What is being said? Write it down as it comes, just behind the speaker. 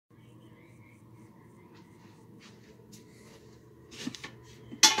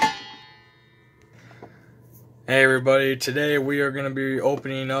Hey everybody, today we are going to be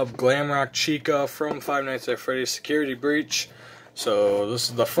opening up Glamrock Chica from Five Nights at Freddy's Security Breach. So this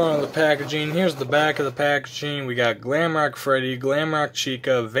is the front of the packaging. Here's the back of the packaging. We got Glamrock Freddy, Glamrock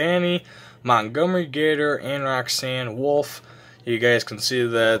Chica, Vanny, Montgomery Gator, and Roxanne Wolf. You guys can see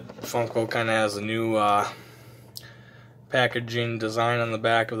that Funko kind of has a new packaging design on the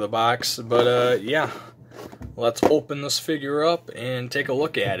back of the box. But yeah, let's open this figure up and take a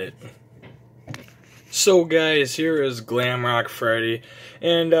look at it. So guys, here is Glamrock Freddy,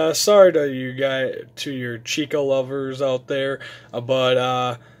 and sorry to you guys, to your Chica lovers out there,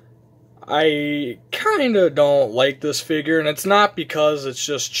 but I kind of don't like this figure, and it's not because it's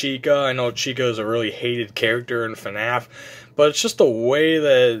just Chica. I know Chica is a really hated character in FNAF, but it's just the way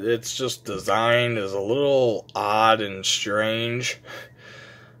that it's just designed is a little odd and strange.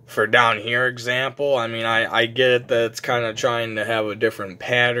 For down here example, I mean, I get it that it's kind of trying to have a different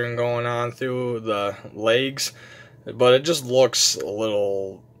pattern going on through the legs, but it just looks a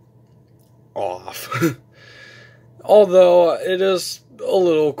little off. Although it is a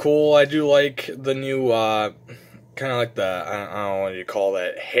little cool. I do like the new, kind of like the, I don't know what you call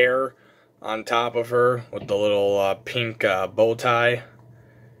that, hair on top of her with the little pink bow tie.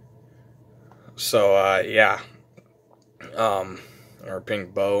 So, yeah. Or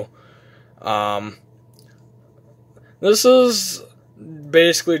pink bow. This is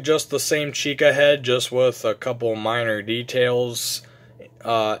basically just the same Chica head, just with a couple minor details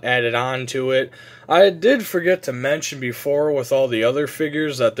added on to it. I did forget to mention before with all the other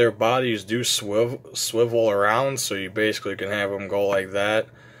figures that their bodies do swivel around, so you basically can have them go like that.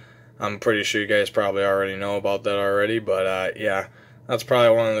 I'm pretty sure you guys probably already know about that already, but yeah, that's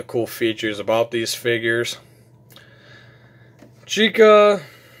probably one of the cool features about these figures. Chica,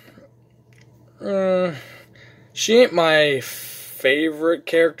 she ain't my favorite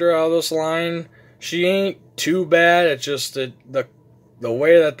character out of this line. She ain't too bad. It's just the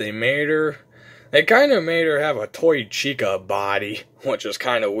way that they made her. They kind of made her have a toy Chica body, which is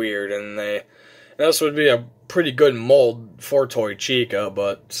kind of weird. And this would be a pretty good mold for toy Chica,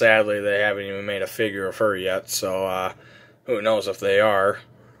 but sadly they haven't even made a figure of her yet. So who knows if they are.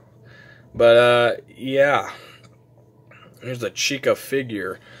 But yeah. Here's the Chica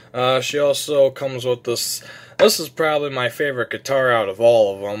figure. She also comes with this. This is probably my favorite guitar out of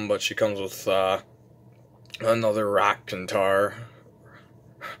all of them, but she comes with another rock guitar.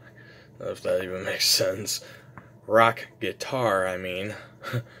 If that even makes sense. Rock guitar, I mean.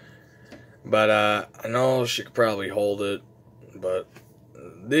 But I know she could probably hold it. But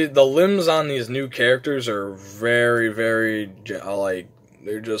the limbs on these new characters are very, very, like,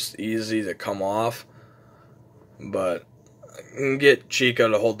 they're just easy to come off. But I can get Chica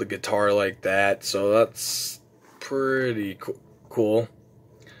to hold the guitar like that, so that's pretty cool.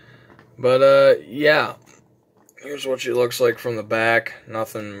 But yeah, here's what she looks like from the back.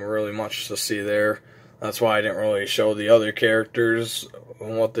 Nothing really much to see there. That's why I didn't really show the other characters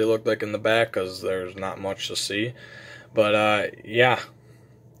and what they look like in the back, because there's not much to see. But yeah.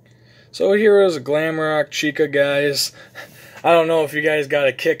 So here is Glamrock Chica, guys. I don't know if you guys got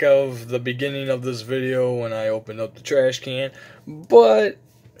a kick of the beginning of this video when I opened up the trash can, but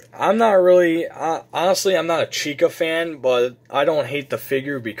I'm not really, honestly, I'm not a Chica fan, but I don't hate the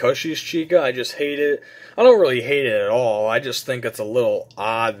figure because she's Chica. I just hate it. I don't really hate it at all. I just think it's a little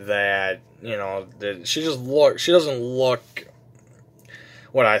odd that, you know, that she doesn't look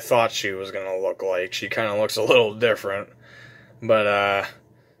what I thought she was going to look like. She kind of looks a little different, but,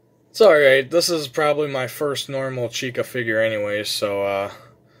 it's alright. This is probably my first normal Chica figure anyways, so,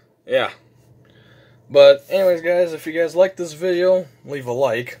 yeah. But, anyways, guys, if you guys like this video, leave a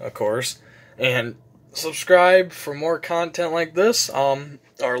like, of course, and subscribe for more content like this.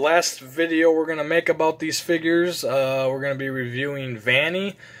 Our last video we're going to make about these figures, we're going to be reviewing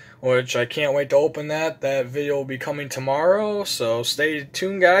Vanny, which I can't wait to open that. That video will be coming tomorrow, so stay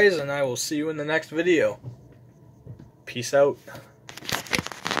tuned, guys, and I will see you in the next video. Peace out.